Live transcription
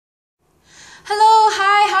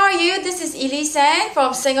is Elise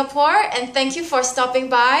from Singapore, and thank you for stopping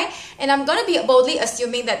by. And I'm going to be boldly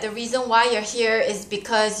assuming that the reason why you're here is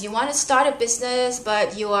because you want to start a business,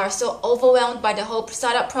 but you are so overwhelmed by the whole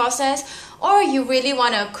startup process, or you really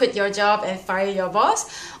want to quit your job and fire your boss,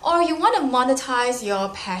 or you want to monetize your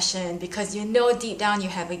passion because you know deep down you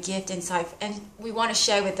have a gift inside and we want to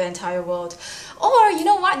share with the entire world. Or you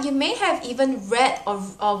know what, you may have even read or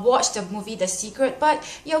watched the movie The Secret, but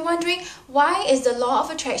you're wondering, why is the law of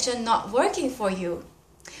attraction not working for you?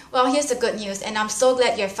 Well, here's the good news, and I'm so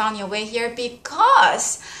glad you found your way here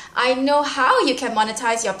because I know how you can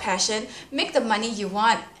monetize your passion, make the money you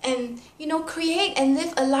want, and create and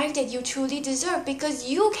live a life that you truly deserve, because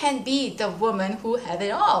you can be the woman who have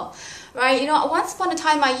it all, right? Once upon a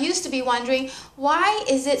time I used to be wondering, why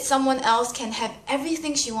is it someone else can have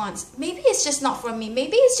everything she wants? Maybe it's just not for me.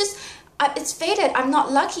 Maybe it's just it's fated. I'm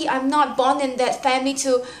not lucky. I'm not born in that family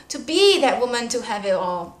to be that woman to have it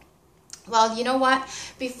all. Well, you know what?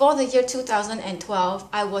 Before the year 2012,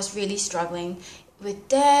 I was really struggling with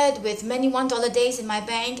debt, with many $1 days in my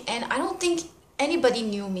bank, and I don't think anybody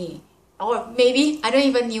knew me. Or maybe I don't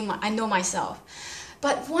even I know myself.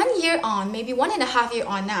 But 1 year on, maybe 1.5 years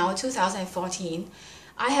on now, 2014,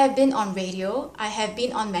 I have been on radio, I have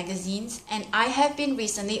been on magazines, and I have been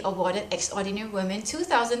recently awarded Extraordinary Women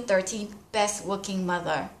 2013 Best Working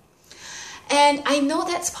Mother. And I know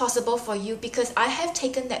that's possible for you because I have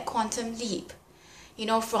taken that quantum leap,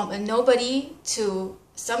 from a nobody to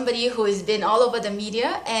somebody who has been all over the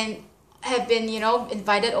media and have been,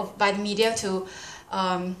 invited by the media to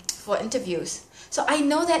for interviews. So I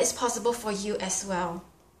know that it's possible for you as well.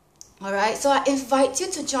 All right, so I invite you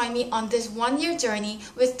to join me on this 1 year journey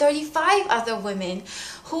with 35 other women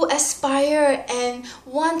who aspire and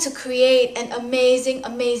want to create an amazing,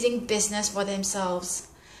 amazing business for themselves.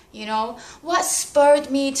 What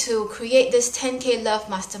spurred me to create this 10K Love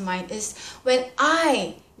Mastermind is when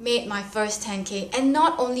I made my first 10K, and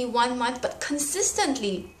not only 1 month, but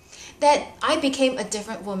consistently, that I became a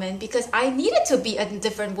different woman because I needed to be a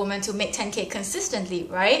different woman to make 10K consistently,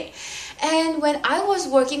 right? And when I was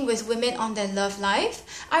working with women on their love life,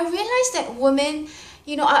 I realized that women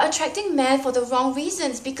are attracting men for the wrong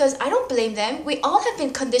reasons, because I don't blame them. We all have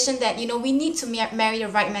been conditioned that, we need to marry the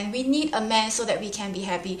right man. We need a man so that we can be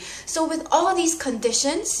happy. So with all these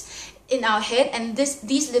conditions in our head and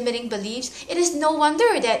these limiting beliefs, it is no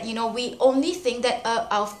wonder that, we only think that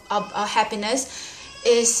our happiness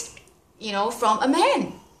is, from a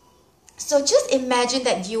man. So just imagine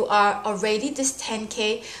that you are already this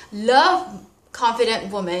 10K love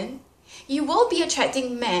confident woman. You will be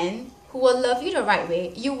attracting men who will love you the right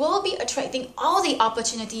way. You will be attracting all the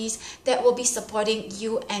opportunities that will be supporting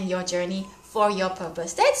you and your journey for your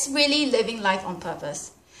purpose. That's really living life on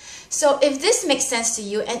purpose. So if this makes sense to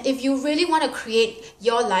you, and if you really want to create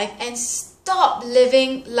your life and stop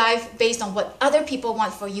living life based on what other people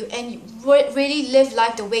want for you and really live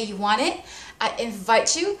life the way you want it, I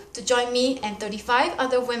invite you to join me and 35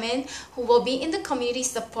 other women who will be in the community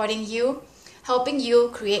supporting you, helping you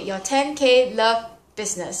create your 10K love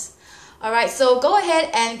business. Alright, so go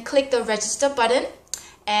ahead and click the register button,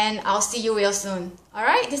 and I'll see you real soon.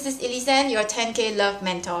 Alright, this is Elise, your 10K Love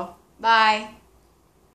Mentor. Bye.